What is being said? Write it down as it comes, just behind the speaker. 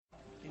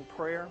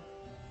prayer.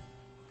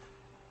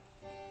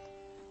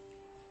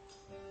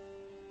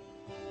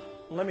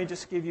 Let me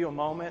just give you a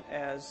moment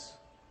as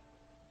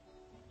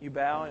you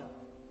bow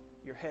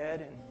your head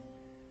and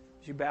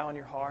as you bow in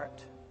your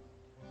heart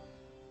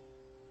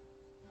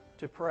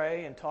to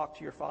pray and talk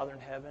to your Father in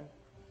heaven.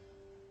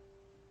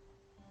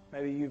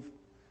 Maybe you've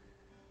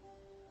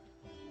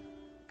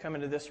come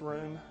into this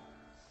room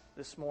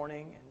this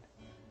morning and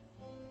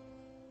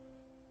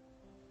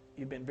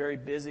you've been very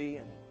busy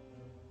and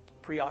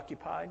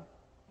preoccupied.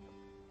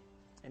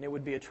 And it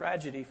would be a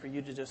tragedy for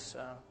you to just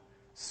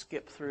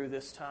skip through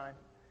this time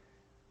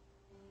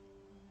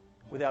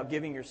without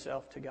giving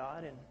yourself to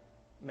God and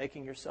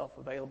making yourself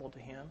available to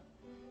Him.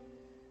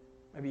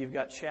 Maybe you've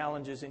got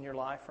challenges in your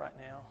life right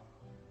now,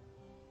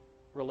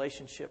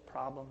 relationship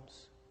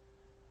problems,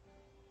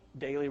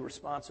 daily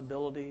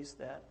responsibilities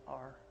that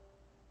are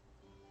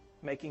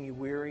making you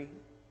weary,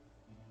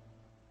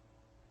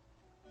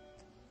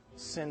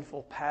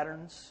 sinful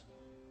patterns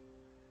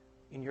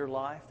in your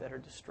life that are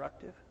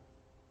destructive,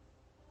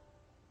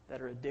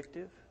 that are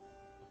addictive.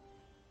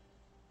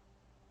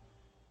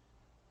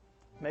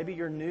 Maybe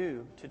you're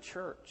new to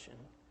church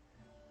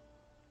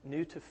and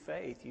new to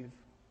faith. You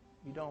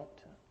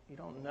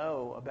don't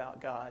know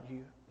about God.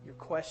 You're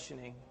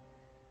questioning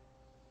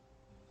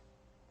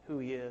who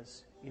He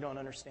is. You don't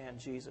understand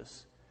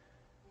Jesus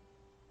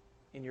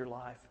in your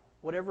life.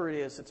 Whatever it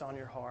is that's on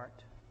your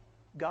heart,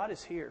 God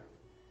is here.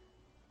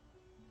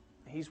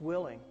 He's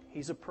willing.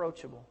 He's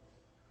approachable.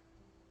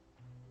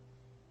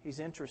 He's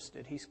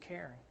interested. He's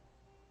caring.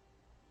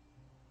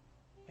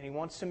 And He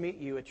wants to meet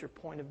you at your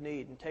point of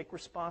need and take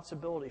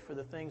responsibility for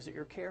the things that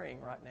you're carrying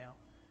right now.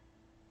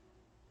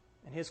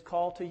 And His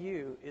call to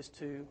you is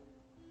to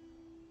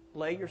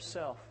lay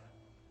yourself,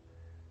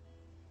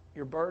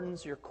 your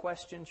burdens, your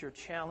questions, your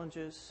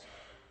challenges,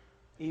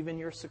 even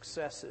your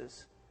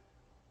successes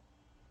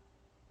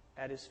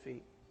at His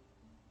feet.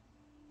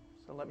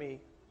 So let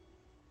me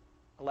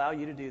allow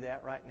you to do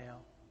that right now.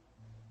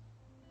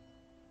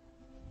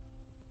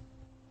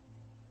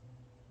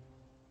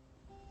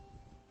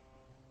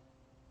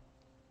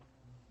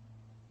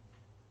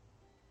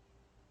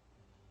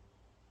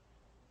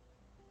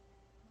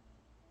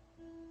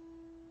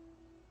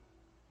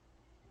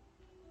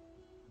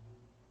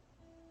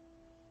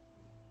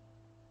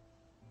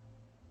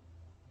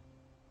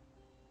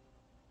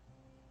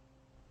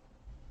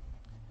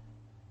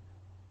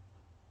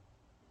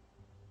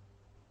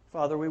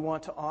 Father, we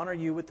want to honor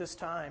You with this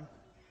time.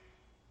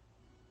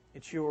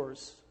 It's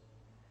Yours.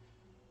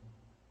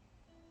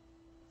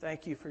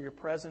 Thank You for Your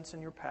presence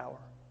and Your power,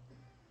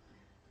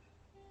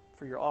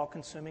 for Your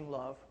all-consuming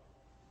love.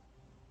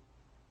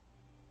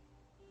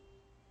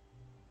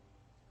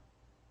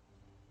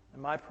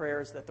 And my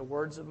prayer is that the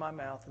words of my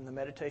mouth and the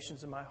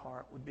meditations of my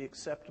heart would be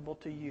acceptable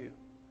to You,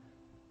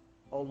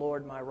 O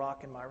Lord, my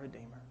rock and my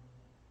Redeemer.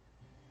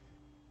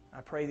 I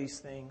pray these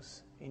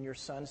things in Your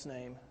Son's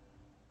name,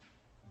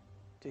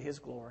 to His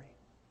glory.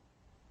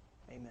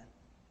 Amen.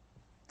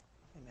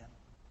 Amen.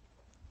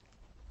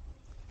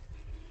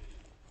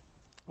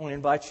 I want to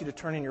invite you to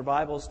turn in your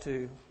Bibles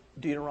to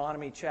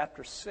Deuteronomy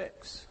chapter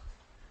 6.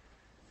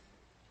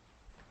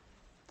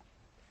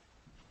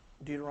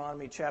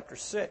 Deuteronomy chapter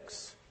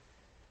 6.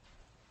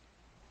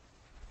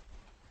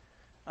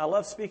 I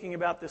love speaking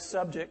about this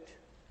subject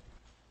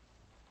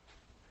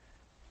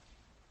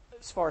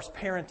as far as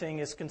parenting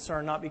is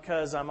concerned, not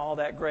because I'm all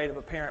that great of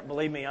a parent.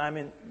 Believe me,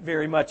 I'm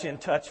very much in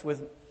touch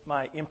with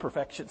my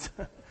imperfections.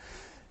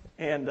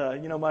 And,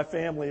 my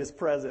family is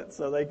present,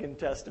 so they can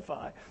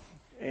testify.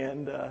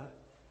 And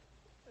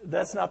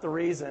that's not the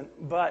reason,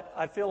 but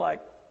I feel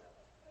like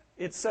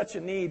it's such a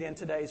need in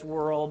today's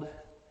world.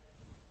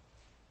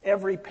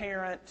 Every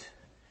parent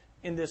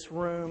in this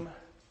room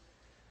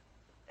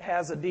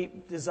has a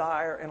deep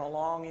desire and a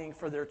longing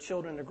for their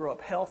children to grow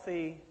up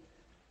healthy,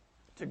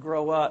 to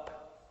grow up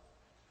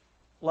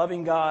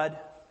loving God,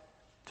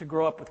 to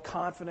grow up with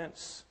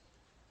confidence,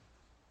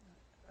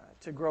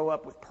 to grow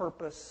up with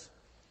purpose,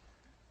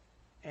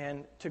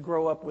 and to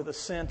grow up with a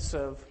sense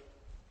of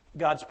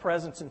God's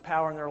presence and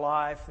power in their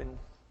life and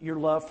Your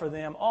love for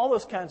them. All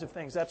those kinds of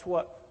things. That's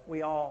what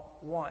we all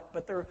want.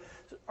 But there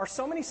are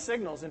so many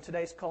signals in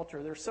today's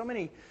culture. There are so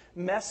many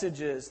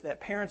messages that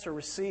parents are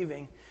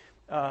receiving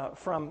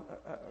from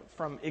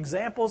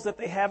examples that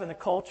they have in the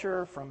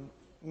culture, from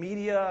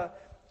media,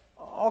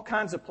 all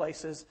kinds of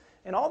places.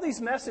 And all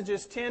these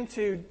messages tend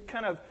to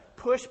kind of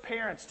push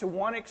parents to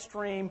one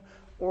extreme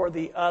or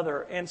the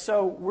other. And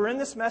so we're in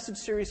this message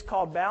series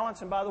called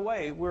Balance. And by the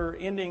way, we're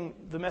ending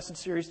the message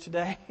series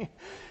today.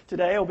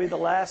 Today will be the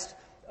last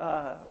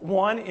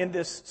one in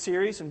this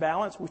series in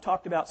Balance. We've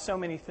talked about so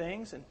many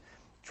things and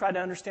tried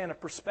to understand a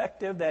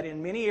perspective that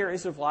in many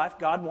areas of life,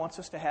 God wants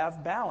us to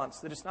have balance.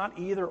 That it's not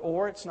either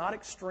or, it's not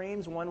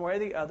extremes one way or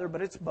the other,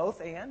 but it's both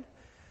and.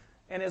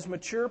 And as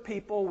mature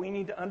people, we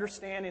need to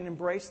understand and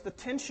embrace the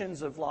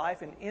tensions of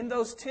life. And in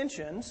those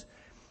tensions,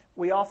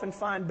 we often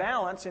find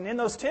balance. And in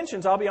those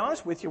tensions, I'll be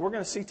honest with you, we're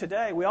going to see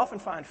today, we often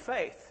find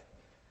faith.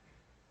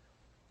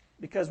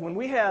 Because when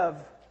we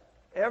have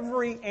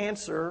every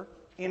answer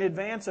in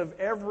advance of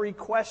every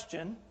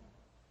question,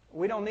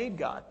 we don't need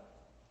God.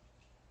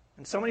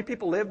 And so many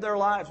people live their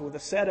lives with a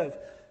set of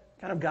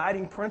kind of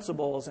guiding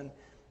principles, and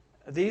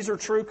these are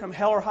true come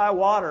hell or high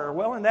water.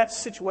 Well, in that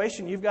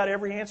situation, you've got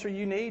every answer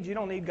you need. You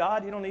don't need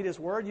God. You don't need His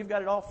Word. You've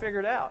got it all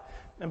figured out.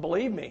 And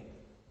believe me,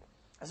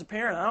 as a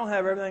parent, I don't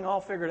have everything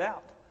all figured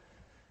out.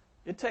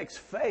 It takes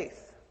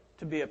faith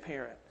to be a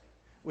parent,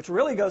 which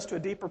really goes to a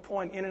deeper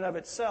point in and of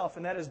itself,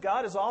 and that is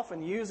God is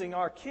often using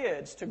our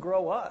kids to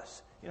grow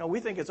us. We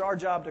think it's our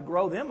job to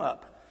grow them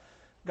up.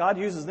 God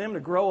uses them to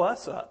grow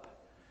us up.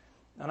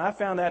 And I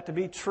found that to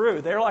be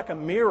true. They're like a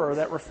mirror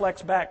that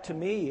reflects back to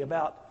me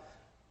about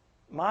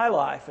my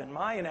life and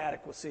my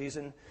inadequacies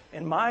and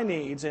my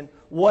needs and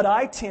what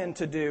I tend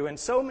to do. And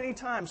so many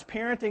times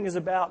parenting is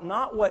about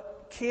not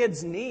what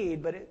kids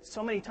need, but it's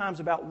so many times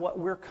about what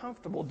we're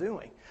comfortable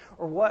doing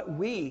or what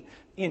we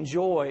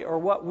enjoy or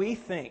what we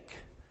think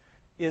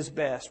is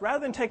best. Rather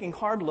than taking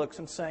hard looks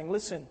and saying,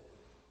 listen,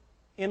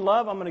 in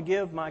love I'm going to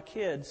give my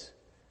kids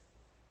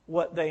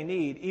what they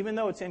need, even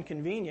though it's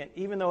inconvenient,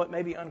 even though it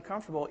may be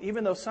uncomfortable,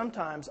 even though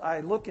sometimes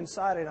I look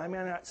inside and I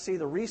may not see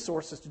the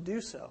resources to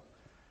do so.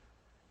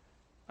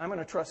 I'm going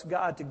to trust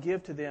God to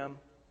give to them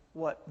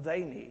what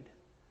they need,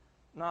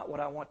 not what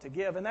I want to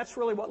give. And that's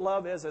really what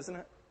love is, isn't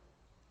it?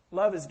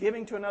 Love is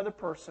giving to another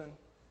person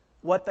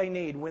what they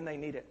need when they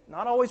need it.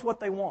 Not always what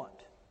they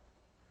want,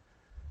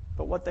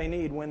 but what they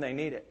need when they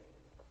need it.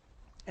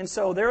 And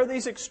so there are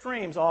these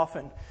extremes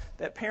often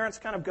that parents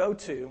kind of go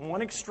to.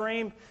 One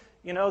extreme,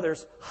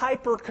 there's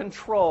hyper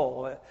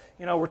control.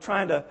 We're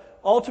trying to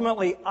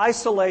ultimately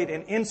isolate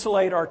and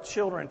insulate our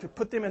children, to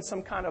put them in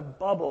some kind of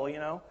bubble,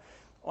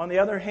 On the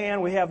other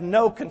hand, we have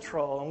no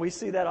control, and we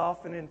see that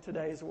often in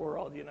today's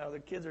world. The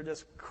kids are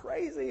just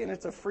crazy, and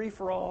it's a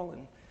free-for-all.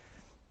 And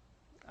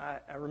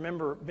I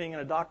remember being in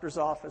a doctor's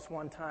office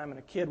one time, and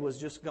a kid was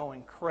just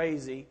going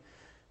crazy.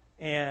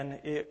 And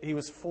he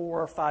was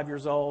 4 or 5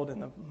 years old,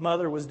 and the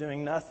mother was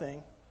doing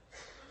nothing.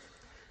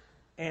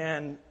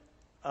 And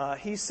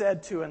he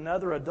said to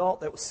another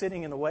adult that was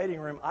sitting in the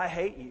waiting room, "I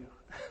hate you."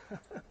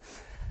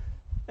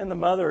 And the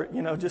mother,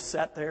 just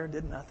sat there,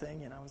 did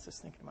nothing. I was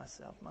just thinking to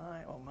myself,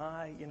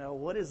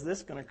 what is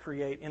this going to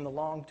create in the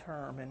long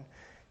term? And,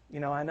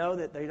 I know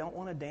that they don't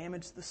want to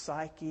damage the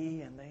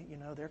psyche, and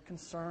they're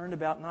concerned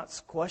about not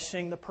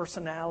squashing the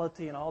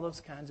personality and all those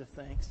kinds of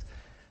things.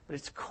 But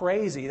it's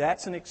crazy.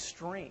 That's an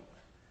extreme.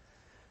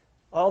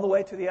 All the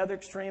way to the other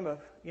extreme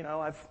of,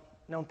 I've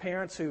known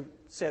parents who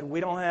said,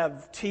 we don't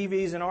have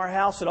TVs in our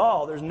house at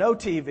all. There's no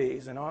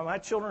TVs. And my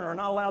children are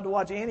not allowed to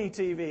watch any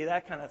TV,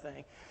 that kind of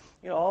thing.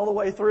 All the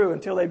way through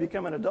until they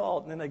become an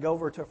adult, and then they go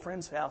over to a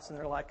friend's house and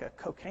they're like a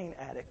cocaine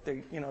addict.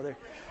 They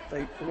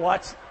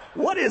watch,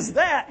 what is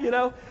that?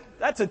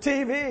 That's a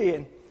TV.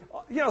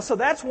 And, so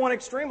that's one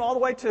extreme, all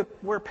the way to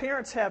where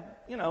parents have,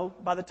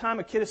 by the time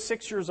a kid is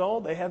 6 years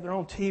old, they have their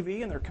own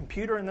TV and their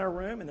computer in their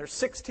room, and there's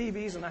 6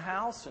 TVs in the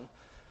house, and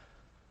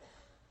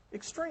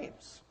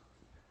extremes.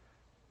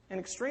 And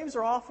extremes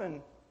are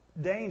often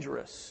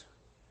dangerous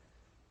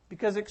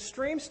because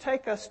extremes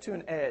take us to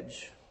an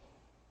edge.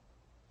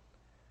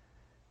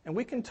 And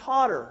we can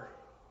totter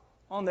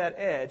on that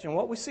edge. And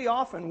what we see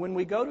often when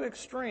we go to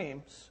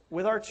extremes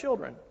with our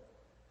children,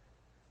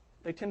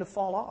 they tend to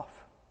fall off.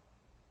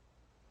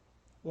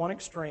 One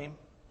extreme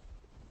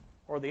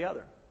or the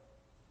other.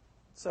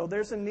 So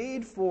there's a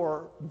need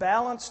for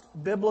balanced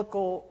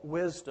biblical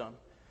wisdom.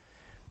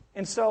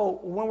 And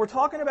so when we're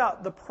talking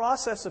about the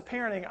process of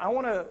parenting, I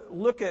want to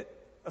look at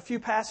a few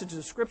passages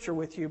of Scripture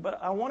with you, but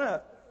I want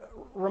to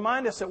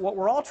remind us that what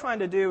we're all trying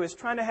to do is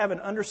trying to have an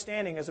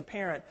understanding as a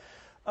parent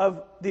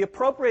of the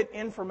appropriate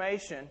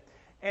information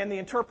and the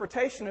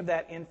interpretation of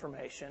that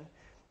information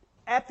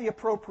at the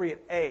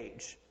appropriate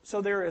age. So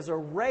there is a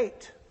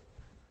rate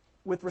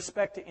with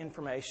respect to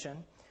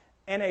information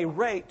and a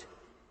rate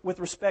with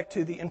respect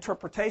to the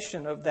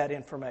interpretation of that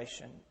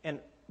information. And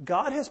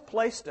God has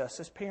placed us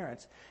as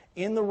parents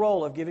in the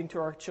role of giving to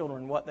our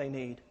children what they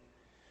need.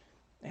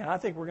 And I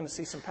think we're going to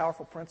see some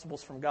powerful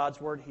principles from God's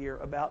Word here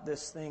about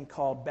this thing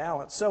called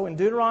balance. So in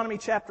Deuteronomy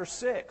chapter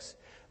 6,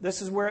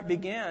 this is where it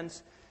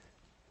begins.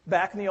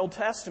 Back in the Old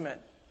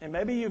Testament, and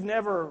maybe you've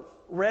never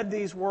read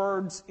these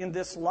words in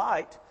this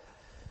light,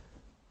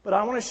 but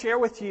I want to share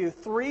with you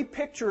 3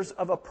 pictures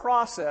of a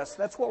process.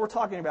 That's what we're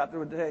talking about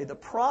today. The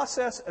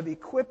process of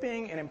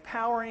equipping and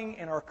empowering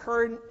and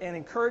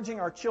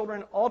encouraging our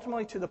children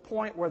ultimately to the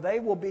point where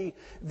they will be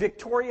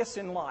victorious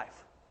in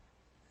life.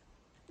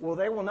 Well,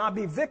 they will not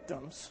be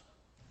victims,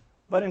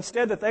 but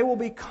instead that they will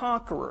be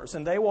conquerors,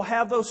 and they will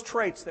have those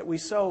traits that we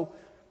so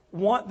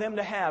want them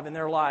to have in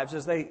their lives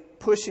as they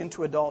push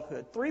into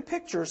adulthood. 3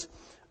 pictures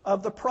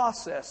of the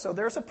process. So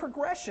there's a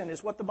progression,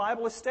 is what the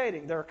Bible is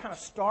stating. There are kind of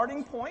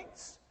starting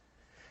points,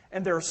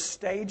 and there are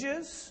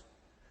stages,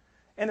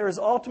 and there is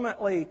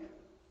ultimately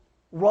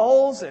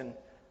roles and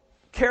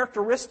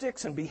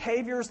characteristics and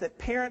behaviors that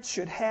parents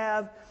should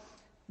have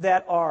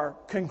that are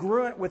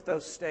congruent with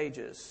those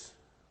stages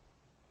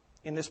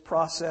in this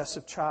process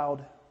of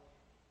child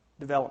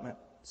development.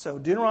 So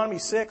Deuteronomy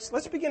 6,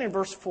 let's begin in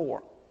verse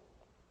 4.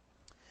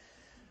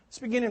 Let's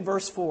begin in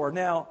verse 4.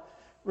 Now,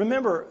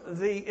 remember,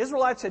 the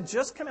Israelites had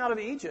just come out of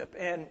Egypt,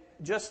 and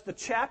just the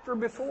chapter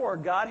before,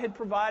 God had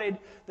provided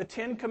the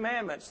 10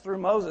 Commandments through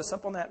Moses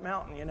up on that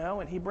mountain,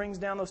 and he brings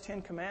down those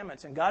 10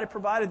 Commandments, and God had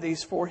provided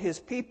these for his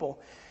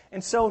people.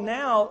 And so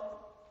now,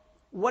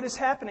 what is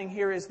happening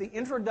here is the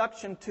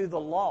introduction to the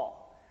law.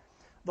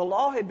 The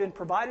law had been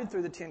provided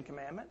through the 10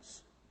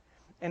 Commandments.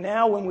 And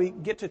now when we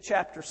get to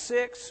chapter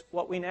 6,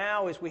 what we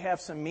now is we have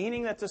some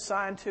meaning that's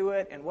assigned to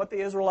it and what the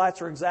Israelites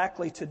are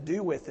exactly to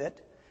do with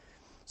it.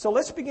 So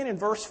let's begin in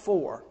verse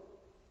 4.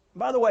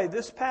 By the way,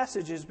 this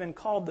passage has been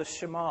called the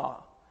Shema,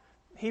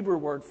 Hebrew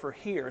word for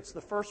hear. It's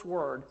the first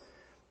word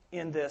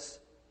in this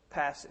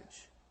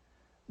passage.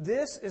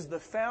 This is the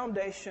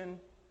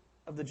foundation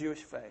of the Jewish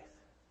faith.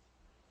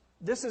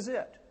 This is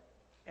it.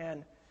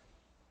 And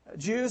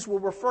Jews will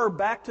refer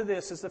back to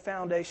this as the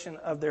foundation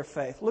of their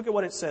faith. Look at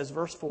what it says,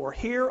 verse 4.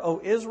 Hear,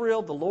 O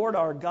Israel, the Lord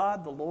our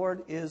God, the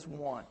Lord is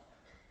one.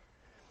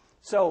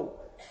 So,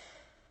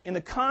 in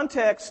the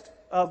context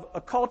of a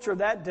culture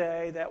that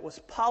day that was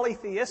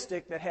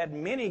polytheistic, that had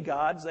many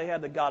gods, they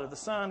had the God of the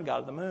sun, God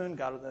of the moon,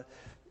 God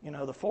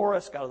of the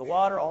forest, God of the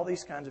water, all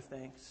these kinds of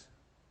things.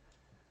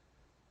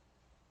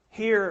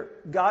 Here,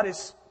 God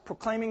is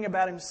proclaiming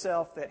about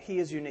himself that he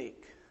is unique.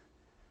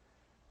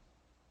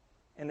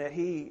 And that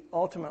he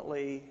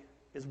ultimately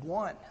is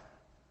one.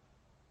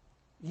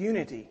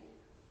 Unity.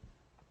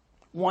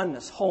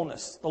 Oneness,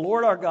 wholeness. The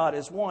Lord our God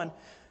is one.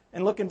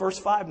 And look in verse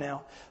 5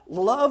 now.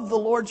 Love the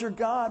Lord your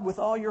God with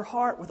all your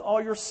heart, with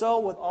all your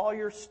soul, with all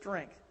your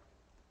strength.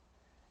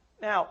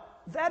 Now,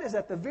 that is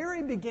at the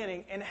very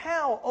beginning, and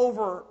how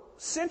over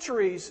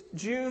centuries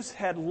Jews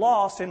had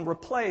lost and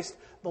replaced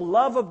the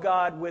love of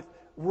God with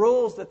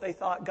rules that they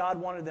thought God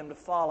wanted them to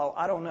follow.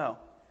 I don't know.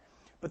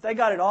 But they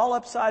got it all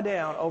upside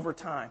down over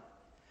time.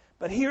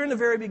 But here in the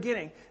very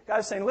beginning,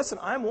 God is saying, listen,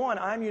 I'm one,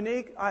 I'm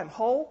unique, I'm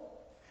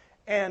whole.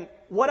 And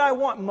what I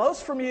want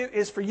most from you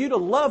is for you to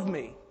love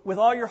me with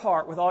all your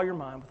heart, with all your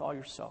mind, with all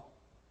your soul.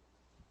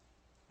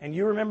 And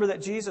you remember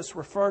that Jesus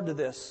referred to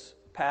this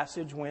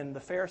passage when the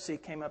Pharisee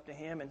came up to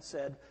him and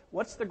said,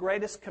 what's the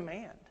greatest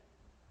command?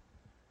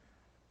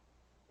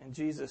 And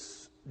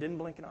Jesus didn't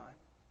blink an eye.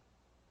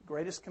 The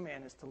greatest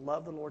command is to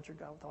love the Lord your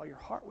God with all your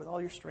heart, with all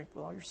your strength,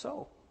 with all your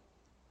soul.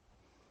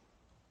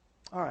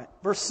 All right,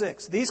 verse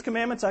 6. These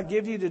commandments I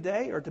give you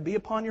today are to be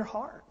upon your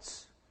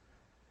hearts.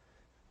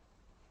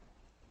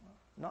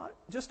 Not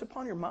just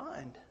upon your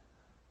mind.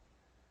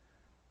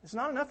 It's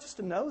not enough just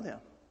to know them.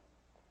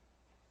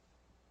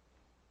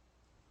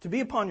 To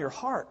be upon your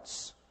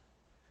hearts.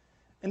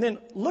 And then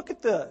look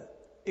at the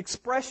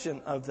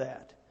expression of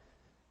that.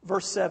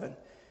 Verse 7.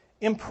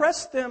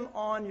 Impress them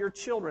on your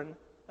children.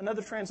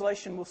 Another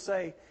translation will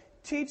say,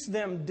 teach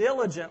them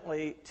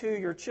diligently to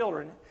your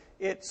children.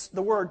 It's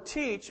the word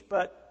teach,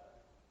 but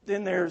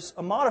then there's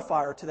a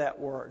modifier to that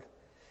word.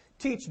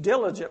 Teach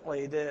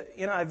diligently. The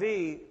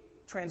NIV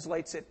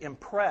translates it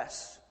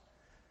impress.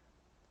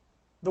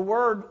 The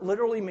word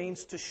literally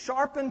means to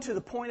sharpen to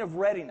the point of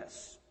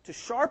readiness. To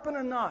sharpen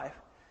a knife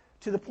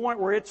to the point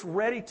where it's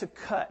ready to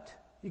cut.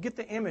 You get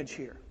the image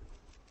here.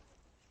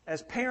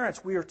 As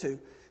parents, we are to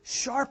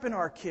sharpen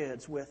our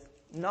kids with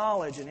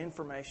knowledge and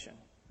information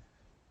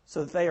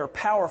so that they are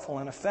powerful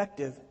and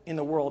effective in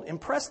the world.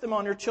 Impress them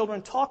on your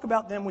children. Talk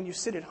about them when you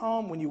sit at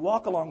home, when you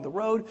walk along the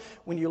road,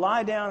 when you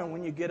lie down, and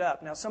when you get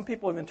up. Now, some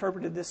people have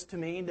interpreted this to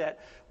mean that,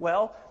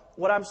 well,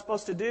 what I'm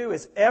supposed to do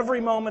is every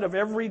moment of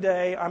every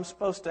day, I'm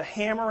supposed to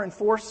hammer and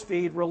force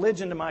feed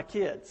religion to my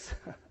kids.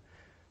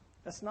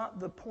 That's not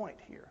the point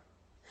here.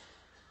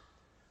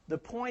 The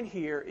point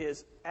here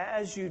is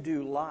as you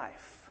do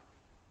life,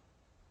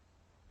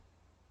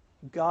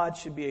 God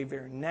should be a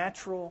very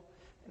natural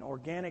an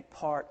organic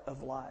part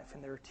of life.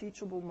 And there are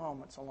teachable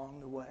moments along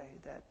the way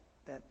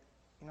that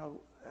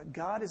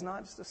God is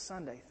not just a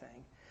Sunday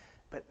thing.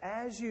 But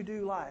as you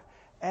do life,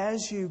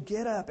 as you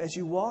get up, as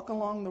you walk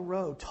along the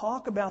road,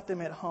 talk about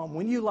them at home,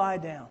 when you lie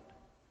down.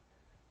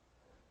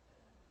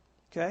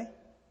 Okay?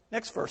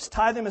 Next verse.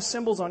 Tie them as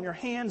symbols on your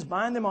hands,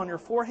 bind them on your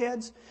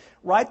foreheads,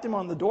 write them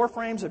on the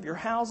doorframes of your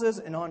houses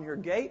and on your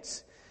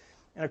gates.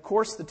 And of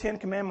course, the 10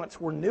 Commandments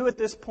were new at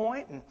this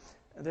point, and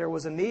there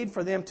was a need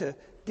for them to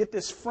get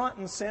this front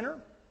and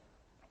center.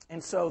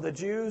 And so the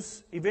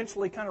Jews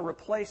eventually kind of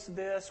replaced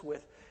this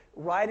with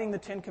writing the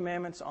 10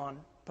 Commandments on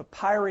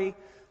papyri,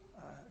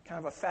 kind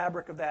of a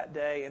fabric of that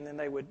day, and then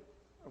they would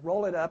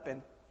roll it up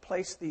and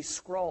place these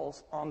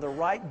scrolls on the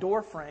right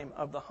doorframe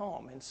of the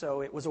home. And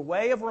so it was a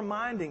way of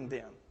reminding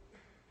them,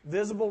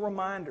 visible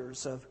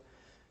reminders of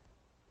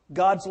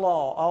God's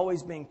law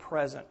always being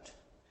present.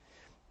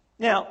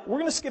 Now, we're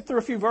going to skip through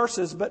a few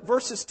verses, but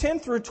verses 10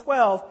 through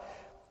 12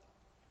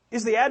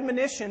 is the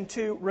admonition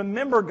to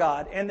remember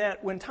God, and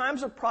that when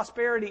times of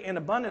prosperity and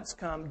abundance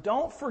come,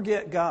 don't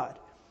forget God.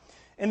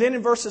 And then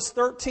in verses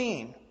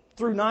 13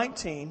 through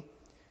 19,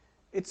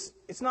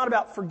 it's not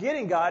about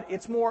forgetting God,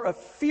 it's more of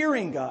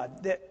fearing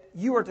God, that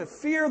you are to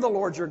fear the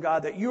Lord your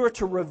God, that you are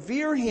to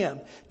revere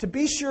Him, to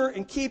be sure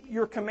and keep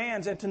your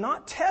commands, and to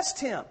not test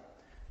Him.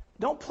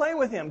 Don't play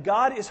with Him.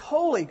 God is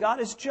holy.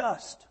 God is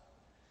just.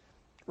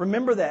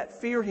 Remember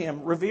that. Fear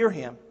Him. Revere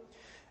Him.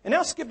 And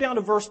now skip down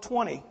to verse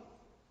 20,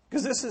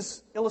 because this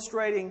is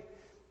illustrating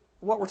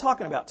what we're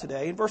talking about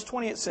today. In verse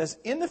 20 it says,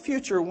 in the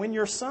future when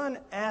your son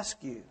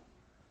asks you.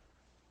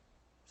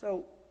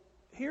 So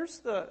here's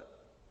the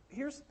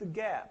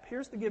gap.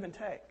 Here's the give and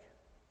take.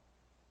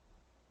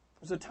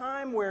 There's a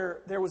time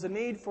where there was a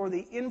need for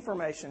the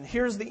information.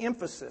 Here's the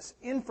emphasis.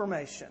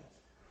 Information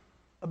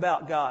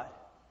about God.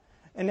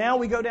 And now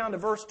we go down to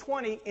verse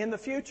 20. In the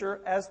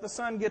future, as the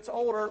son gets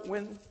older,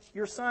 when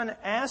your son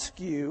asks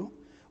you,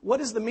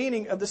 what is the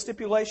meaning of the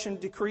stipulation,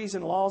 decrees,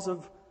 and laws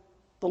of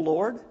the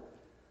Lord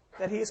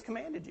that He has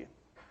commanded you?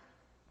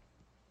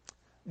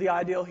 The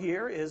ideal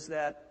here is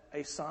that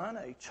a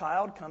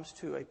child comes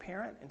to a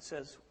parent and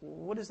says,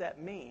 what does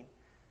that mean?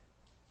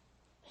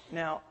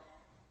 Now,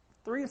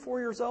 3 to 4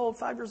 years old,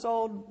 5 years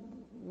old,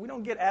 we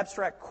don't get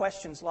abstract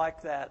questions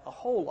like that a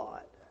whole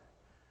lot.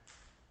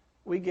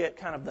 We get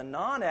kind of the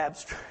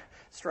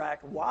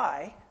non-abstract,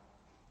 why?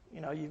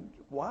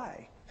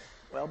 Why?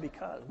 Well,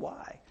 because.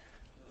 Why?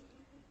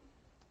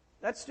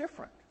 That's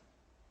different.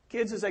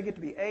 Kids, as they get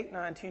to be 8,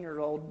 9,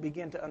 10-year-old,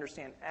 begin to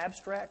understand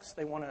abstracts.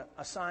 They want to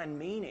assign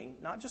meaning,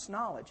 not just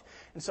knowledge.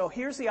 And so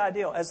here's the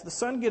ideal. As the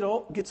son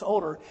gets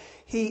older,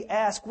 he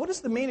asks, what is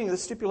the meaning of the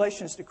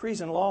stipulations,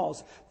 decrees, and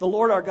laws the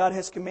Lord our God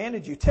has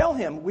commanded you? Tell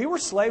him, we were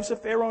slaves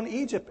of Pharaoh in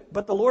Egypt,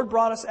 but the Lord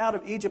brought us out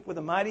of Egypt with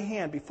a mighty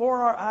hand.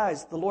 Before our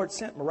eyes, the Lord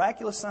sent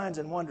miraculous signs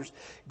and wonders,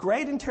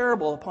 great and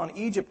terrible, upon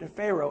Egypt and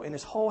Pharaoh and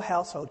his whole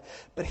household.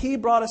 But He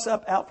brought us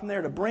up out from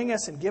there to bring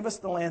us and give us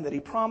the land that He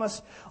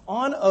promised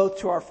on oath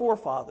to our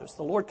forefathers.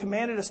 The Lord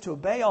commanded us to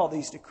obey all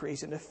these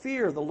decrees and to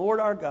fear the Lord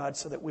our God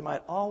so that we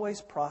might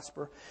always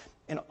prosper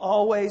and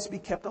always be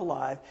kept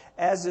alive,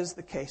 as is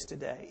the case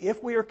today.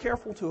 If we are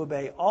careful to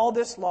obey all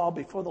this law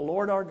before the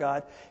Lord our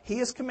God, He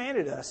has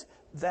commanded us,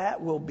 that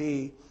will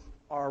be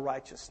our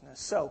righteousness.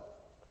 So,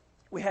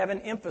 we have an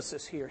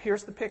emphasis here.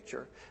 Here's the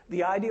picture.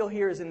 The ideal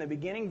here is in the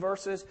beginning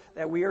verses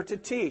that we are to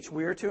teach,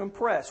 we are to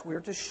impress, we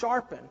are to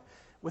sharpen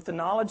with the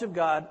knowledge of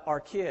God our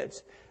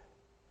kids.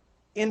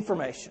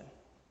 Information.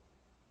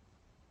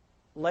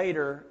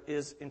 Later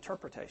is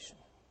interpretation.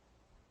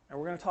 And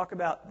we're going to talk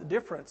about the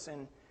difference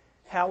in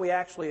how we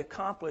actually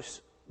accomplish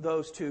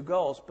those two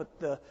goals. But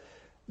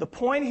the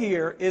point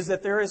here is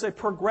that there is a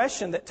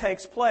progression that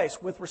takes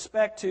place with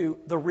respect to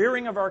the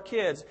rearing of our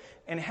kids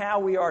and how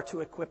we are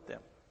to equip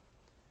them.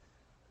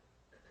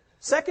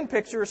 Second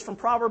picture is from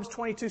Proverbs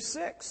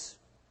 22:6.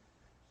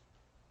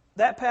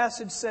 That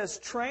passage says,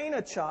 train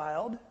a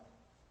child.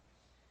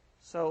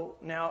 So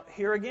now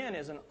here again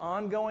is an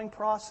ongoing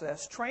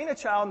process. Train a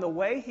child in the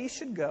way he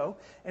should go,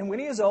 and when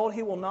he is old,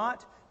 he will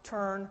not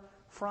turn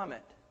from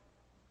it.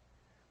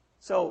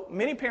 So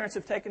many parents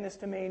have taken this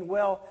to mean,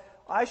 well,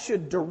 I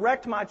should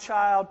direct my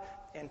child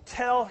and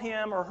tell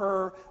him or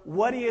her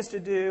what he is to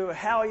do,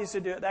 how he is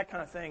to do it, that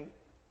kind of thing.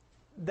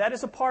 That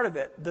is a part of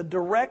it. The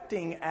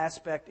directing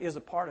aspect is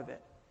a part of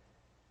it.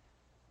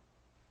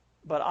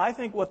 But I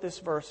think what this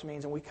verse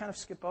means, and we kind of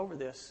skip over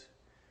this,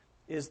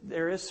 is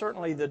there is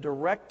certainly the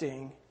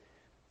directing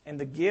and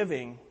the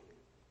giving,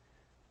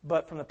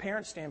 but from the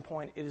parent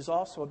standpoint, it is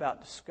also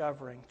about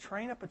discovering.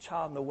 Train up a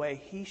child in the way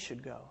he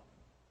should go.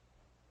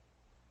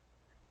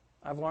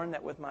 I've learned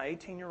that with my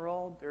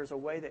 18-year-old, there's a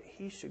way that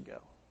he should go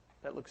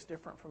that looks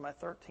different from my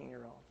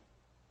 13-year-old.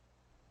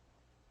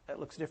 That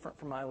looks different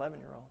from my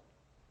 11-year-old.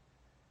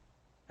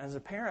 As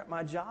a parent,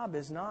 my job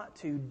is not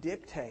to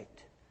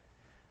dictate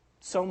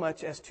so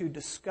much as to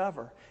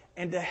discover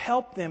and to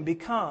help them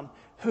become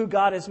who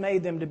God has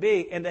made them to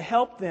be and to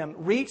help them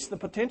reach the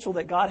potential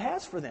that God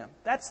has for them.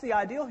 That's the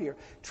ideal here.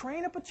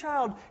 Train up a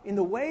child in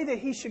the way that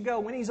he should go.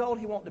 When he's old,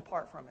 he won't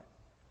depart from it.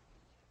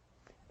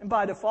 And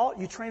by default,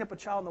 you train up a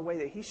child in the way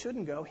that he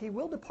shouldn't go, he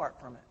will depart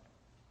from it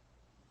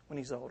when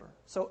he's older.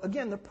 So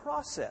again, the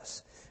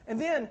process.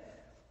 And then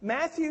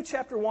Matthew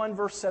chapter 1,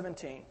 verse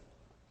 17.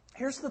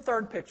 Here's the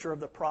third picture of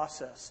the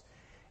process.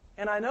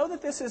 And I know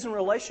that this is in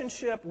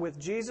relationship with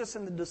Jesus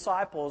and the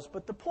disciples,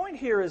 but the point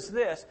here is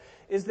this,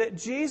 is that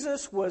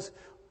Jesus was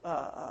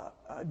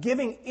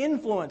giving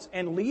influence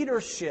and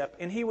leadership,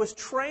 and He was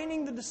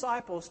training the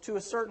disciples to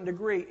a certain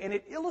degree, and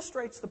it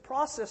illustrates the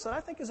process that I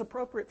think is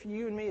appropriate for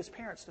you and me as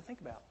parents to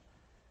think about.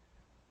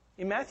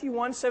 In Matthew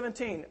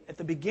 1:17, at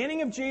the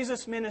beginning of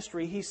Jesus'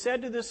 ministry, He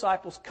said to the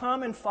disciples,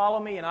 "Come and follow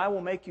me, and I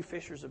will make you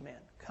fishers of men."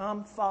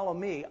 Come, follow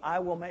me, I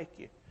will make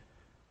you.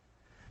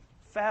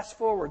 Fast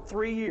forward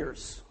 3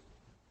 years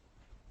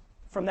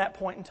from that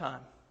point in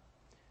time.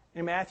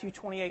 In Matthew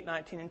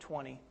 28:19 and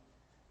 20,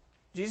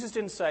 Jesus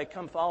didn't say,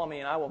 "Come follow me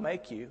and I will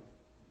make you."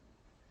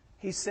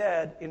 He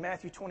said in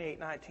Matthew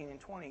 28:19 and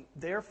 20,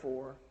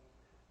 "Therefore,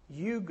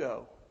 you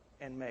go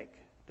and make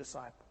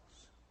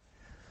disciples."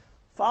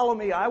 Follow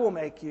me, I will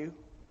make you.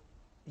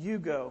 You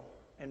go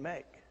and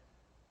make.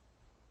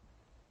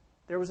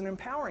 There was an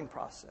empowering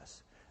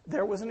process.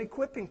 There was an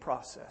equipping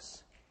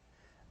process.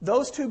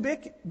 Those two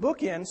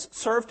bookends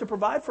serve to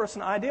provide for us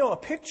an ideal, a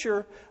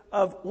picture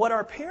of what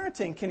our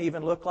parenting can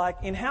even look like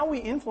in how we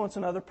influence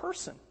another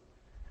person.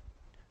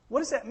 What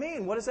does that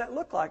mean? What does that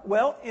look like?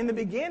 Well, in the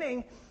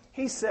beginning,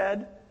 He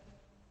said,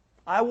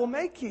 I will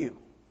make you.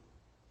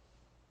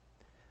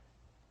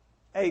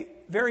 A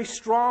very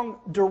strong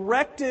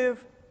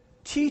directive,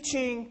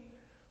 teaching,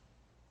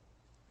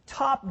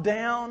 top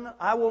down.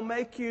 I will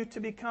make you to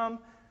become,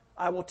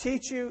 I will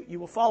teach you, you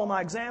will follow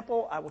my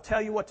example, I will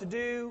tell you what to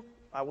do,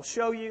 I will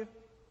show you.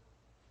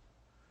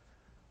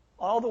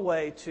 All the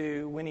way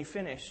to when he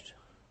finished,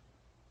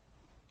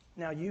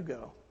 now you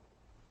go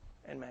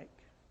and make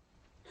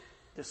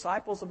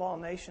disciples of all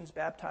nations,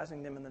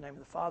 baptizing them in the name of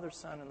the Father,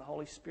 Son, and the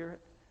Holy Spirit,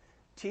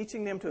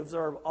 teaching them to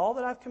observe all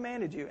that I've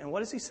commanded you. And what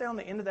does he say on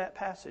the end of that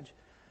passage?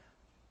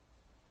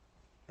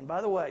 And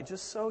by the way,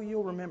 just so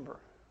you'll remember,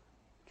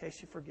 in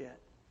case you forget,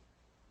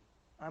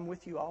 I'm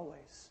with you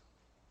always,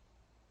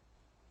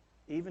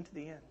 even to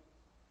the end.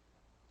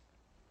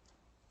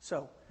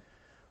 So,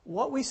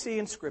 what we see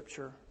in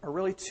Scripture are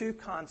really two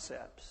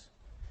concepts.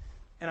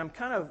 And I'm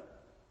kind of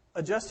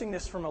adjusting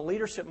this from a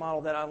leadership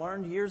model that I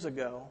learned years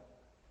ago,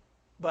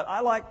 but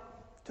I like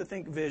to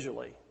think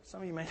visually.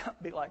 Some of you may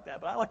not be like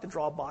that, but I like to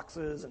draw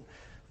boxes and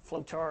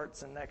flow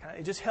charts and that kind of,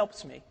 it just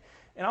helps me.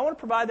 And I want to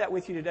provide that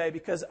with you today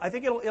because I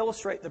think it'll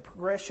illustrate the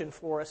progression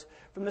for us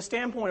from the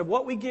standpoint of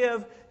what we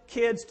give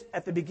kids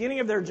at the beginning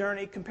of their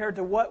journey compared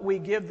to what we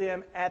give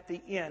them at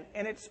the end.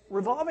 And it's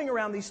revolving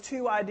around these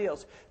two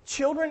ideals.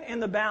 Children in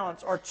the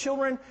balance are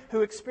children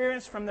who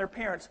experience from their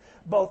parents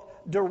both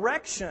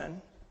direction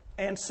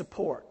and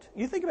support.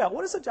 You think about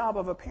what is the job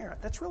of a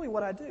parent? That's really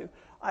what I do.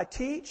 I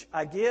teach,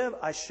 I give,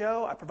 I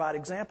show, I provide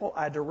example,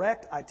 I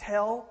direct, I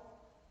tell.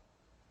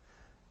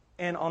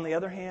 And on the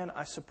other hand,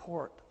 I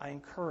support, I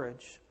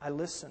encourage, I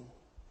listen.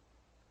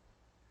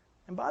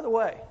 And by the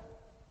way,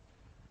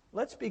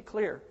 let's be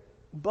clear.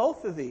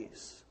 Both of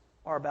these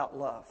are about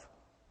love.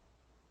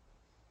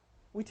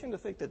 We tend to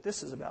think that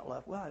this is about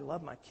love. Well, I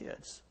love my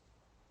kids.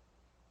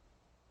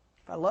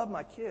 If I love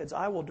my kids,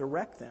 I will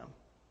direct them.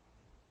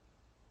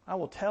 I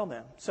will tell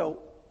them.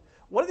 So,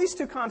 what do these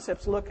two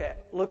concepts look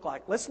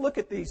like? Let's look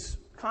at these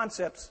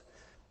concepts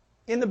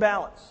in the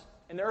balance.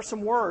 And there are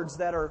some words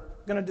that are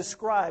going to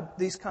describe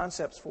these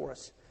concepts for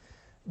us.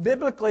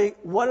 Biblically,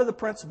 what are the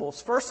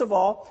principles? First of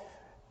all,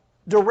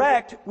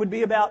 direct would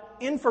be about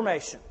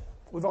information.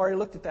 We've already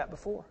looked at that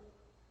before.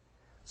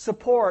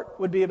 Support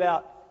would be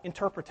about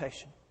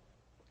interpretation.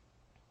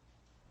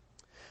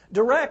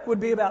 Direct would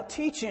be about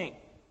teaching.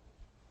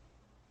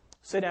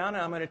 Sit down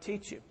and I'm going to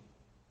teach you.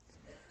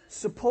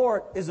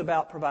 Support is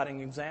about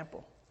providing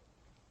example.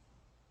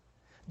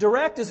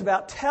 Direct is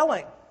about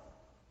telling.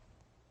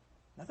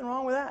 Nothing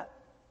wrong with that.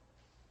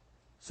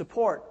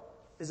 Support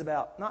is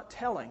about not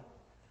telling,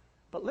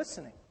 but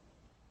listening.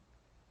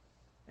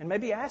 And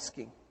maybe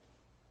asking.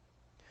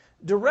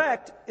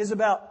 Direct is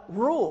about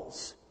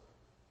rules.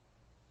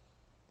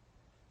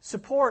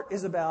 Support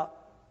is about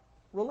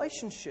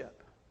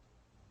relationship,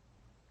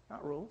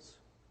 not rules.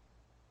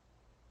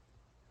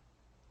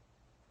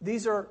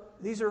 These are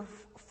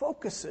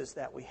focuses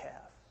that we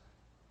have.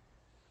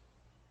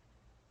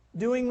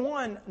 Doing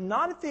one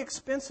not at the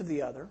expense of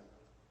the other.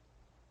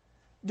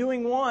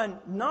 Doing one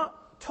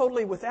not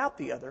totally without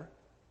the other,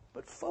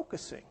 but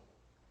focusing.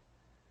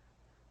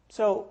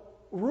 So,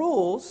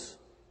 rules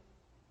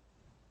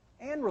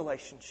and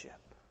relationship.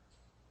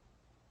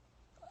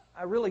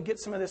 I really get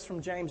some of this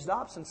from James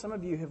Dobson. Some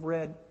of you have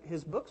read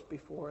his books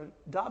before.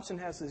 Dobson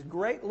has this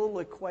great little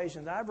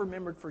equation that I've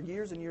remembered for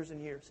years and years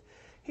and years.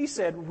 He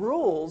said,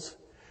 rules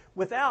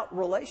without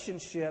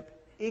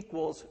relationship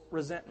equals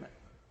resentment.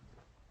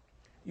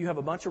 You have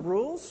a bunch of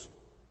rules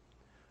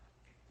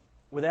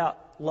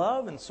without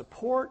love and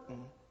support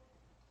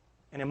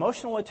and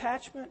emotional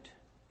attachment,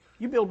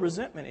 you build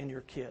resentment in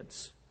your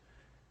kids.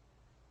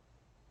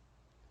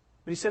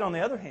 But he said, on the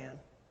other hand,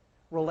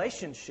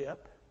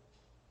 relationship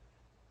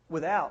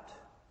without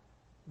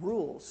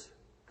rules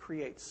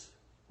creates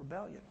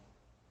rebellion.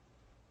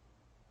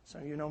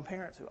 Some of you know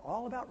parents who are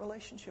all about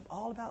relationship,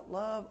 all about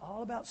love,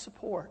 all about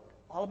support,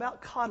 all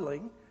about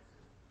coddling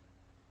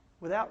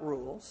without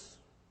rules.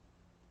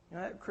 You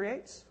know, that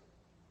creates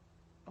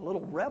a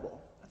little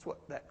rebel. That's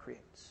what that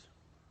creates.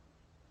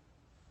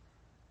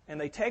 And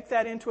they take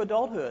that into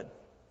adulthood.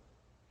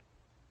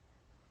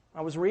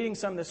 I was reading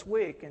some this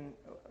week, and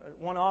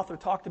one author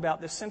talked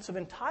about this sense of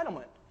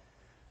entitlement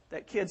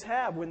that kids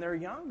have when they're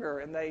younger,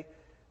 and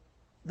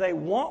they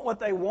want what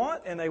they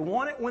want, and they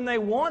want it when they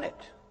want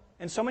it.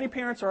 And so many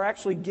parents are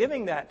actually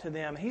giving that to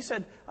them. He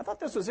said, I thought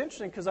this was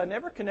interesting because I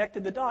never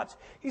connected the dots.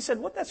 He said,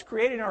 what that's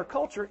creating in our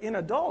culture in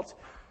adults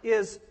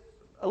is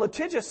a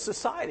litigious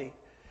society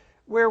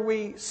where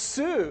we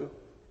sue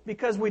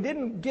because we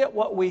didn't get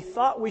what we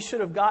thought we should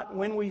have gotten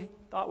when we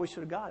thought we should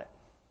have got it.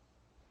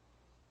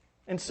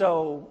 And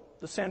so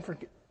the San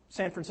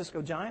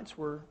Francisco Giants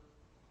were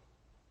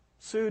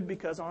sued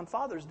because on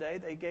Father's Day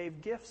they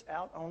gave gifts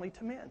out only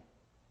to men.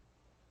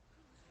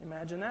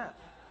 Imagine that.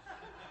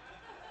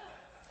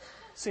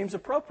 Seems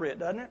appropriate,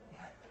 doesn't it?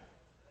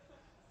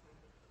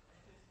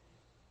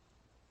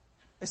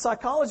 A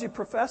psychology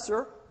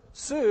professor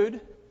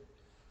sued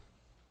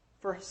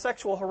for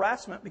sexual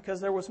harassment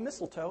because there was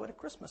mistletoe at a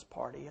Christmas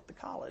party at the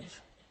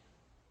college.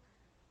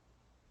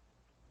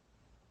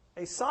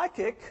 A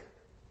psychic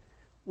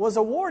was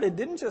awarded,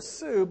 didn't just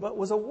sue, but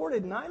was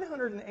awarded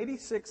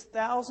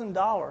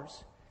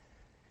 $986,000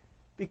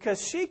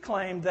 because she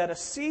claimed that a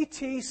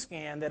CT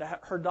scan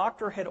that her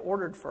doctor had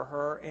ordered for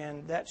her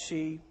and that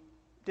she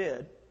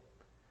did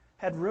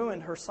had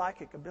ruined her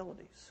psychic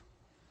abilities.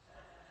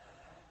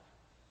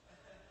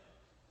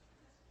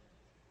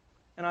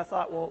 And I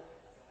thought, well,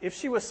 if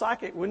she was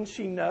psychic, wouldn't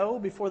she know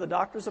before the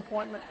doctor's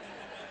appointment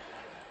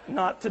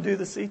not to do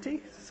the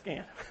CT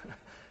scan?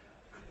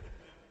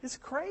 It's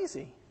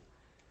crazy.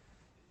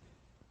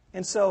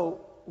 And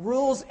so,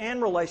 rules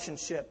and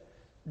relationship.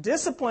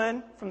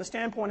 Discipline, from the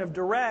standpoint of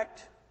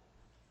direct,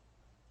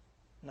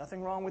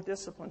 nothing wrong with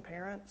discipline,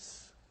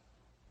 parents.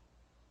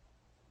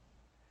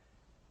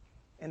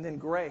 And then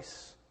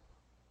grace.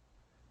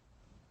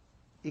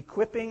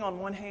 Equipping on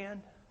one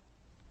hand,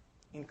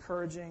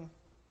 encouraging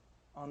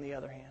on the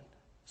other hand.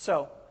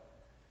 So,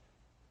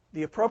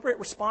 the appropriate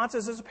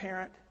responses as a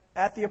parent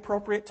at the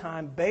appropriate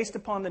time based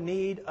upon the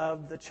need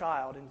of the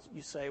child. And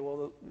you say,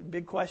 well, the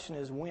big question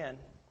is when?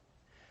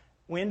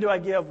 When do I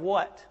give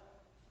what?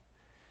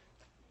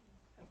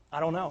 I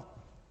don't know.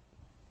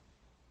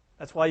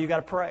 That's why you got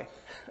to pray.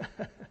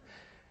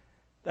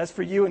 That's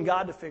for you and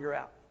God to figure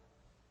out.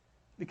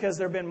 Because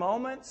there have been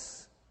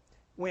moments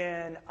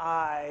when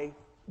I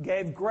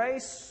gave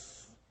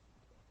grace,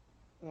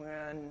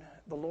 when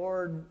the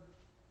Lord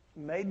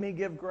made me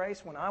give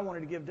grace, when I wanted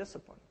to give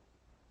discipline.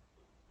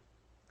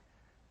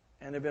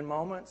 And there have been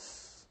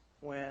moments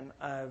when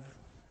I've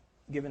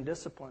given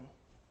discipline,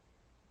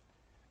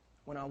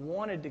 when I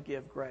wanted to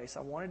give grace,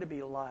 I wanted to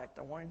be liked,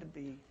 I wanted to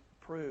be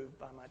approved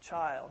by my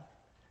child.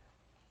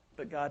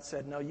 But God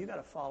said, no, you got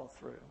to follow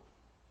through.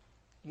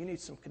 You need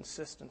some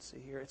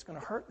consistency here. It's going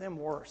to hurt them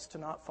worse to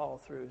not follow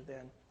through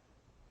than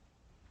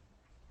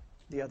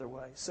the other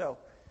way. So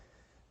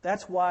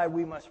that's why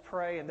we must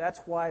pray, and that's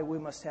why we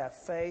must have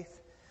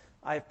faith.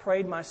 I have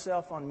prayed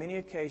myself on many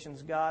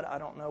occasions, God, I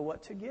don't know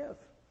what to give.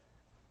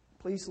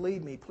 Please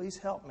lead me. Please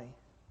help me.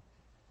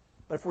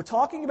 But if we're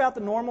talking about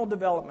the normal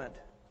development,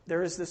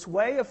 there is this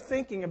way of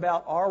thinking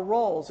about our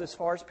roles as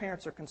far as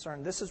parents are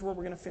concerned. This is where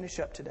we're going to finish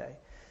up today.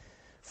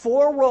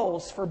 4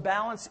 roles for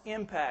balance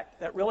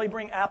impact that really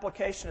bring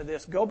application to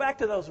this. Go back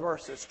to those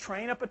verses.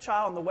 Train up a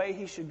child in the way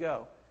he should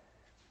go.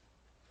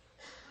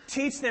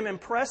 Teach them,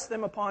 impress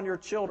them upon your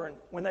children.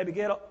 When they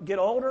get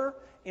older,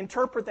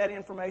 interpret that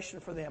information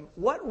for them.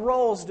 What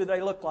roles do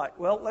they look like?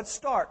 Well, let's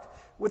start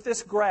with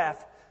this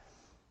graph.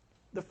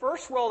 The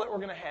first role that we're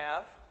going to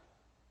have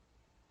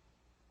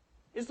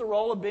is the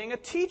role of being a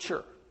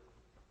teacher.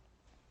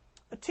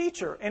 A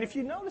teacher. And if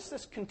you notice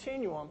this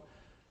continuum,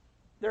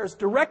 there's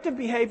directive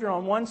behavior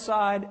on one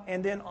side,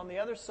 and then on the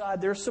other side,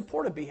 there's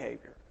supportive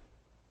behavior.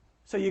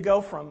 So you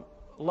go from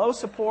low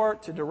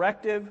support to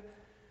directive,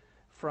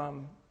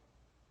 from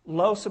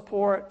low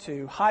support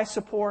to high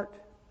support.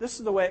 This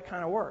is the way it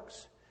kind of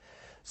works.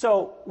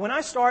 So when I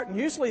start, and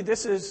usually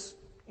this is,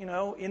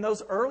 in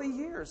those early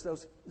years,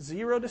 those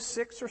 0 to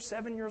 6 or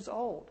 7 years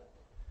old,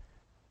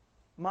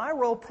 my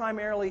role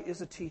primarily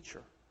is a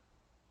teacher.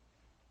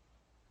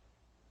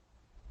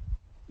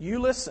 You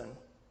listen,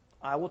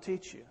 I will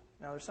teach you.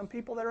 Now, there's some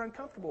people that are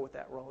uncomfortable with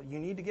that role. You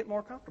need to get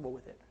more comfortable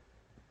with it.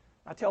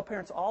 I tell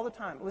parents all the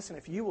time, listen,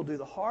 if you will do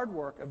the hard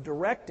work of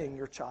directing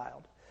your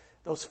child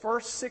those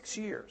first 6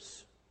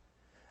 years,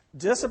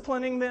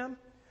 disciplining them,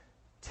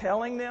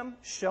 telling them,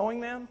 showing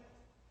them,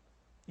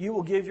 you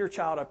will give your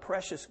child a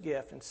precious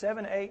gift. And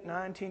 7, 8,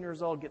 9, 10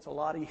 years old gets a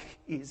lot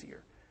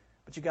easier.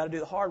 But you got to do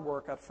the hard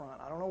work up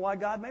front. I don't know why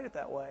God made it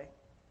that way,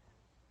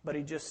 but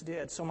He just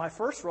did. So my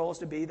first role is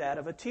to be that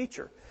of a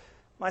teacher.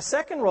 My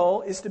second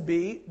role is to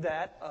be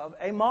that of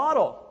a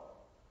model.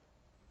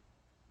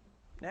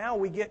 Now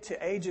we get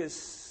to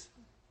ages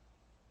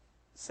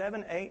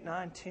 7, 8,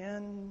 9,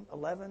 10,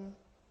 11,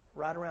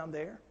 right around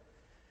there.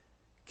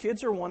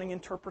 Kids are wanting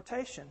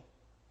interpretation.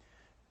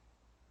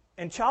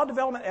 And child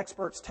development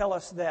experts tell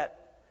us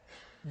that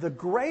the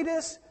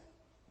greatest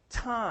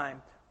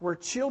time where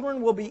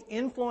children will be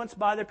influenced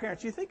by their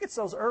parents, you think it's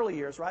those early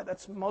years, right?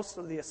 That's most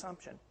of the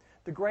assumption.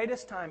 The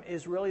greatest time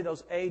is really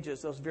those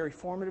ages, those very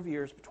formative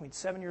years between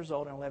 7 years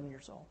old and 11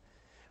 years old,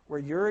 where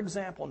your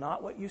example,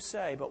 not what you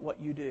say, but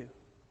what you do,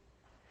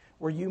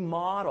 where you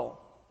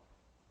model.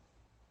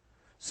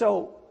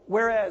 So,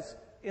 whereas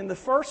in the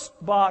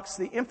first box,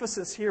 the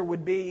emphasis here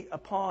would be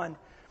upon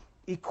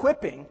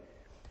equipping,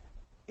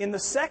 in the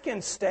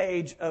second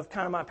stage of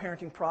kind of my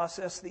parenting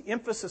process, the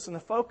emphasis and the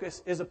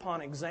focus is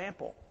upon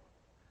example.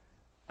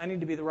 I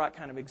need to be the right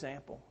kind of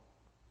example.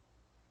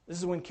 This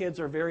is when kids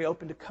are very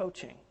open to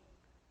coaching.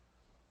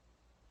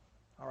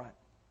 All right.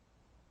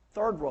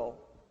 Third role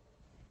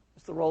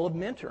is the role of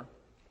mentor.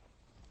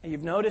 And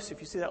you've noticed, if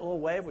you see that little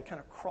wave, we kind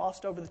of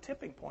crossed over the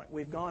tipping point.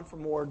 We've gone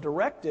from more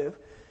directive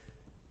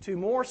to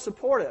more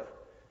supportive.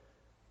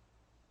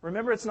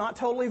 Remember, it's not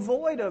totally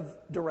void of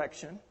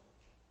direction,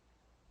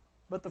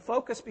 but the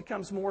focus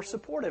becomes more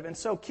supportive. And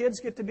so kids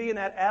get to be in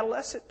that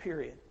adolescent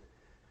period.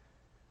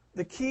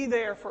 The key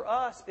there for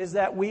us is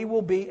that we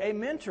will be a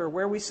mentor,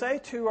 where we say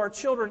to our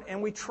children,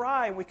 and we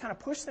try, and we kind of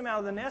push them out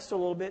of the nest a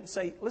little bit and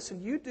say,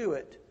 listen, you do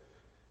it.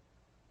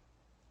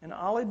 And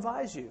I'll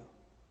advise you.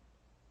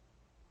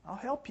 I'll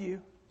help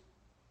you.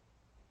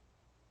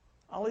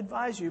 I'll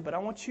advise you, but I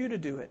want you to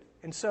do it.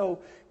 And so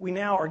we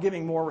now are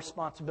giving more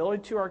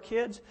responsibility to our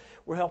kids.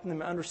 We're helping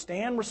them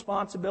understand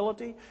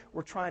responsibility.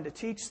 We're trying to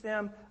teach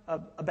them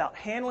about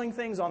handling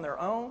things on their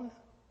own.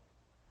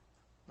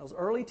 Those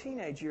early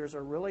teenage years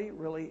are really,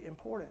 really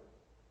important.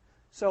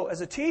 So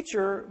as a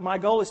teacher, my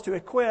goal is to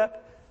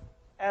equip.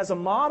 As a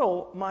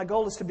model, my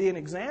goal is to be an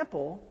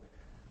example.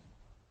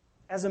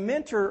 As a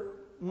mentor,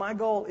 my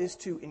goal is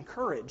to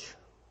encourage.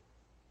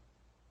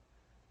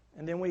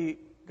 And then we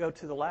go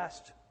to the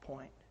last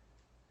point.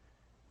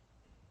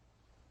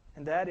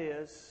 And that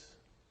is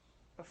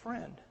a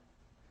friend.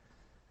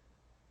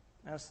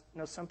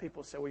 Now, some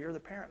people say, well, you're the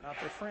parent, not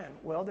their friend.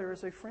 Well, there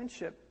is a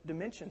friendship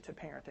dimension to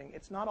parenting.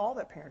 It's not all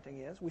that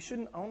parenting is. We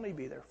shouldn't only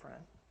be their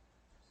friend.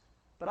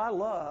 But I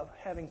love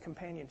having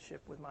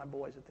companionship with my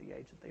boys at the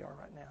age that they are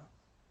right now.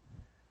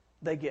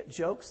 They get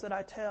jokes that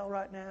I tell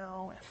right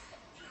now,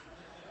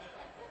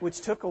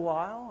 which took a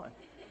while.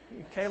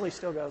 And Kaylee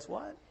still goes,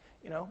 what?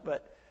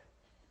 But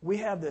we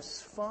have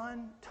this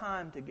fun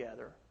time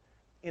together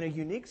in a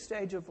unique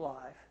stage of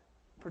life,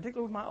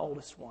 particularly with my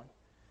oldest one,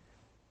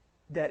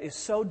 that is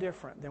so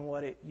different than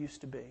what it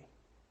used to be.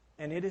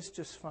 And it is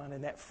just fun.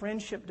 And that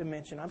friendship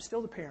dimension, I'm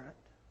still the parent,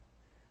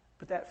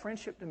 but that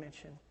friendship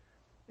dimension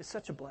is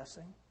such a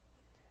blessing.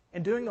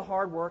 And doing the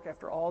hard work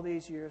after all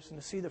these years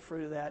and to see the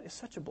fruit of that is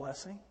such a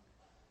blessing.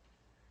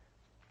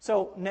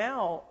 So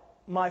now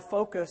my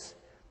focus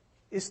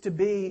is to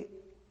be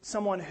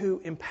someone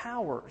who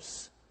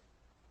empowers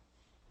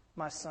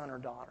my son or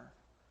daughter.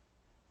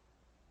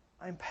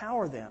 I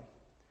empower them.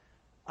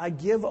 I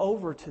give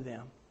over to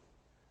them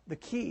the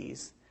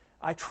keys.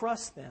 I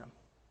trust them.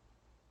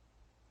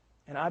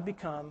 And I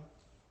become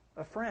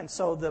a friend.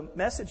 So the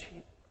message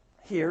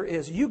here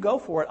is, you go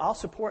for it, I'll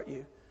support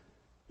you.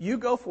 You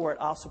go for it,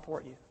 I'll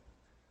support you.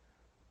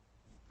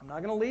 I'm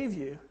not going to leave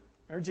you.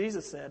 Remember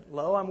Jesus said,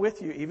 lo, I'm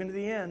with you even to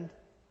the end.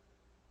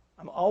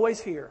 I'm always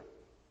here.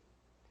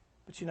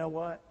 But you know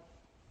what?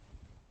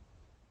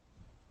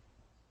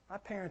 My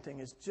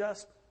parenting is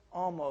just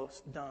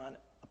almost done,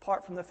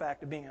 apart from the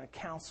fact of being a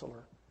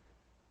counselor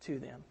to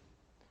them,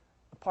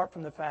 apart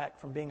from the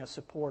fact from being a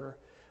supporter,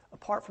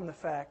 apart from the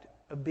fact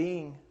of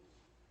being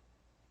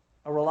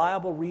a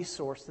reliable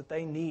resource that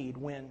they need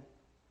when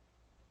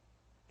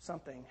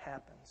something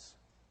happens.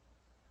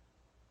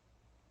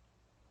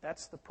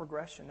 That's the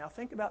progression. Now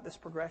think about this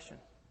progression.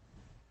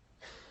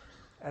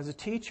 As a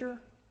teacher,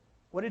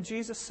 what did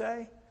Jesus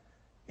say?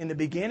 In the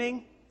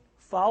beginning,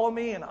 follow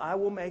me and I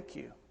will make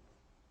you.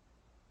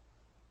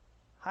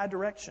 High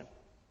direction.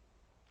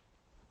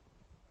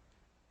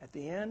 At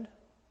the end,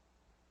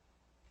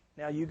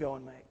 now you go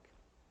and make.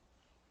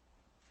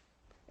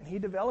 And he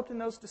developed in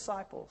those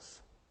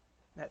disciples,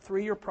 that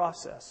 3-year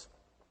process,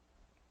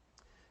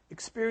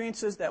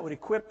 experiences that would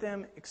equip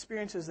them,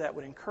 experiences that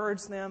would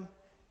encourage them,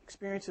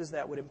 experiences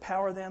that would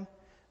empower them.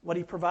 What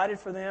he provided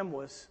for them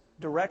was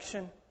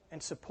direction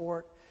and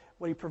support.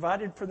 What he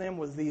provided for them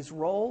was these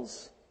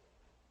roles.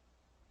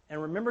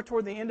 And remember,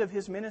 toward the end of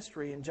his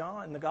ministry in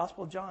the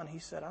Gospel of John, he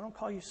said, I don't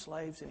call you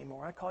slaves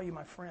anymore. I call you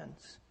my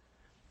friends.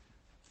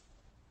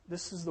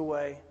 This is the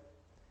way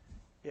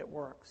it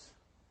works.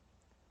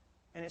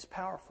 And it's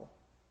powerful.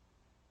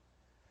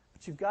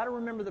 But you've got to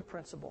remember the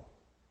principle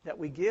that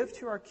we give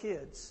to our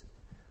kids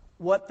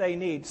what they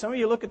need. Some of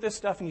you look at this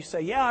stuff and you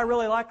say, yeah, I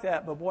really like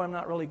that, but boy, I'm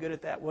not really good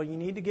at that. Well, you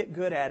need to get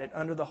good at it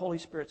under the Holy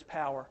Spirit's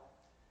power.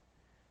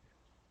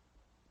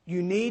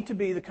 You need to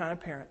be the kind of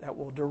parent that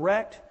will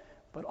direct,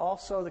 but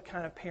also the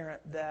kind of parent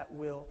that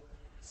will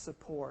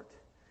support.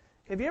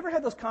 Have you ever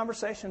had those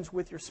conversations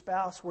with your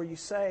spouse where you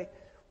say,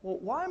 well,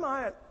 why am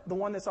I the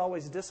one that's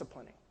always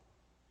disciplining?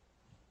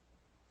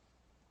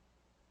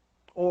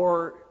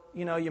 Or,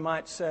 you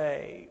might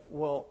say,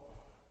 well,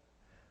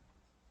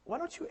 why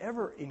don't you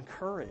ever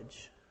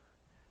encourage?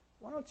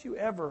 Why don't you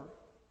ever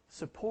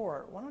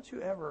support? Why don't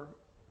you ever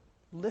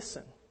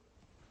listen?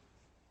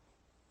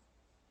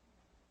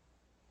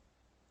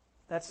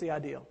 That's the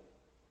ideal.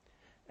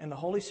 And the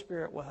Holy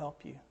Spirit will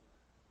help you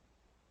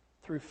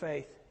through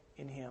faith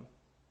in Him.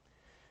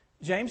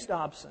 James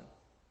Dobson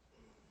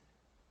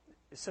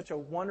is such a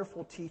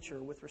wonderful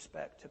teacher with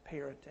respect to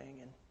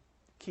parenting and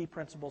key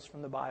principles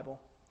from the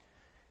Bible.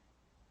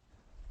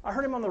 I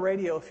heard him on the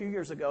radio a few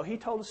years ago. He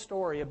told a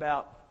story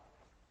about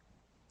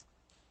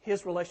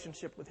his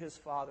relationship with his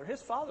father.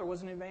 His father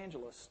was an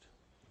evangelist.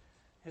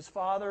 His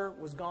father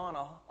was gone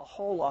a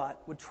whole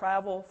lot, would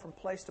travel from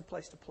place to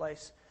place to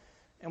place,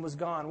 and was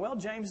gone. Well,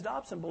 James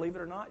Dobson, believe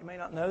it or not, you may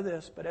not know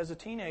this, but as a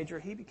teenager,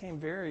 he became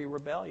very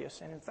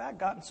rebellious and, in fact,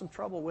 got in some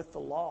trouble with the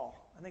law.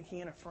 I think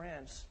he and a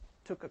friend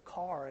took a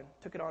car and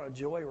took it on a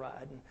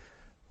joyride, and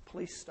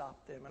police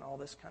stopped them and all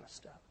this kind of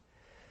stuff.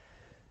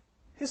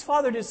 His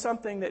father did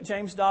something that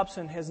James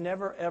Dobson has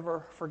never,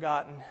 ever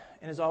forgotten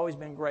and has always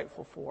been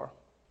grateful for.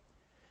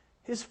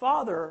 His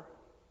father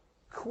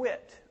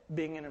quit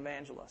being an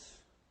evangelist.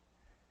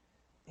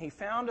 He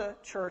found a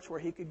church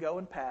where he could go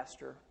and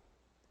pastor,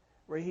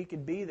 where he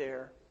could be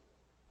there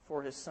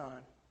for his son.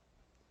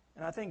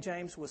 And I think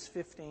James was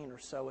 15 or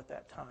so at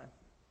that time.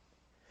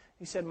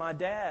 He said, my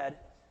dad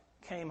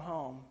came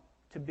home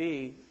to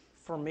be,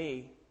 for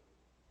me,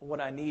 what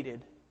I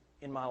needed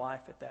in my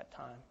life at that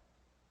time.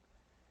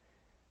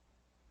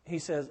 He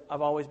says,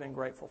 I've always been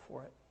grateful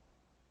for it.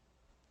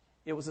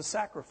 It was a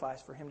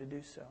sacrifice for him to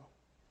do so.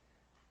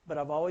 But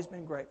I've always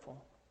been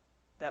grateful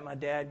that my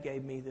dad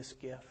gave me this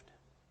gift.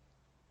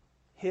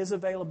 His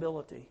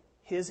availability,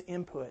 his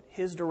input,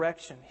 his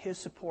direction, his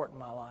support in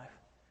my life,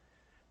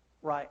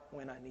 right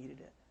when I needed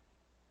it.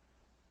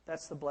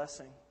 That's the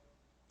blessing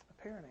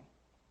of parenting.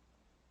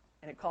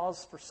 And it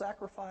calls for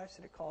sacrifice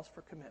and it calls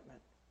for commitment.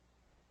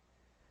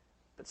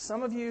 But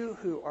some of you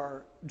who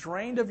are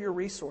drained of your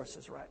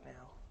resources right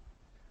now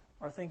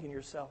are thinking to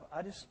yourself,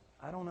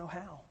 I don't know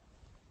how.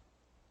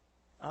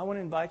 I want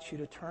to invite you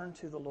to turn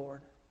to the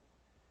Lord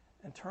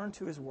and turn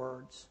to His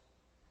words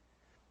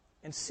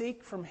and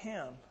seek from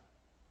Him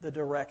the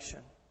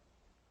direction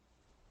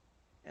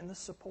and the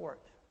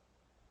support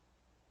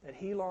that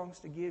He longs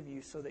to give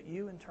you so that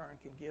you in turn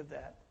can give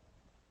that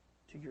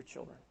to your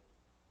children.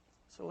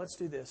 So let's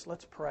do this.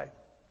 Let's pray.